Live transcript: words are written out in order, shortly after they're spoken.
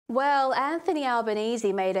Well, Anthony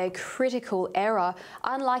Albanese made a critical error.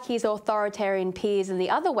 Unlike his authoritarian peers in the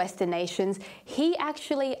other Western nations, he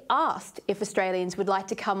actually asked if Australians would like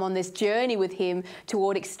to come on this journey with him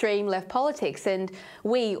toward extreme left politics. And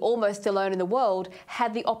we, almost alone in the world,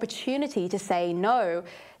 had the opportunity to say no.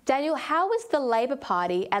 Daniel, how is the Labor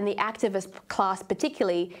Party and the activist class,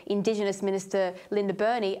 particularly Indigenous Minister Linda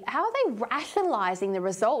Burney, how are they rationalising the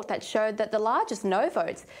result that showed that the largest no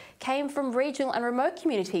votes came from regional and remote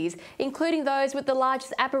communities, including those with the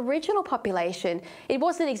largest Aboriginal population? It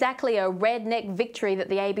wasn't exactly a redneck victory that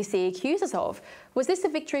the ABC accuses of. Was this a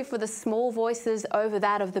victory for the small voices over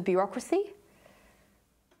that of the bureaucracy?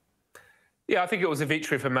 Yeah, I think it was a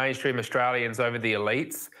victory for mainstream Australians over the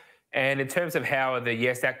elites. And in terms of how are the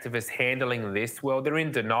Yes activists handling this, well, they're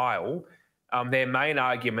in denial. Their main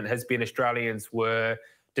argument has been Australians were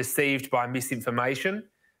deceived by misinformation,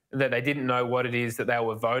 that they didn't know what it is that they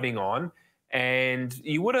were voting on. And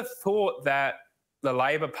you would have thought that the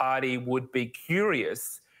Labor Party would be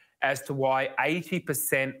curious as to why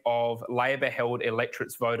 80% of Labor-held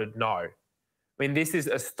electorates voted no. I mean, this is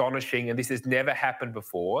astonishing, and this has never happened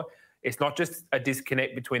before. It's not just a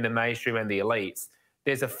disconnect between the mainstream and the elites.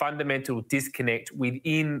 There's a fundamental disconnect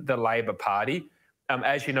within the Labor Party.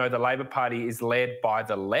 As you know, the Labor Party is led by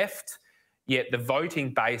the left, yet the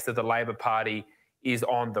voting base of the Labor Party is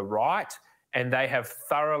on the right, and they have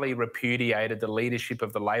thoroughly repudiated the leadership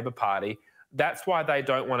of the Labor Party. That's why they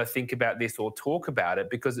don't want to think about this or talk about it,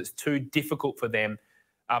 because it's too difficult for them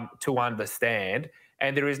to understand.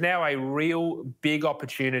 And there is now a real big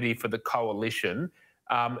opportunity for the coalition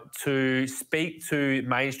to speak to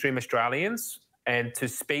mainstream Australians and to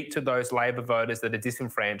speak to those Labor voters that are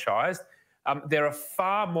disenfranchised. There are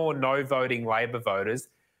far more no-voting Labor voters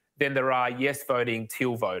than there are yes-voting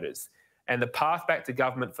Teal voters. And the path back to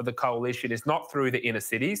government for the coalition is not through the inner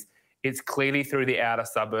cities, it's clearly through the outer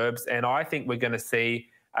suburbs. And I think we're going to see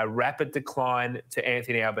a rapid decline to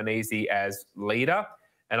Anthony Albanese as leader.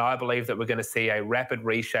 And I believe that we're going to see a rapid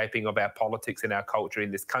reshaping of our politics and our culture in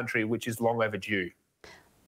this country, which is long overdue.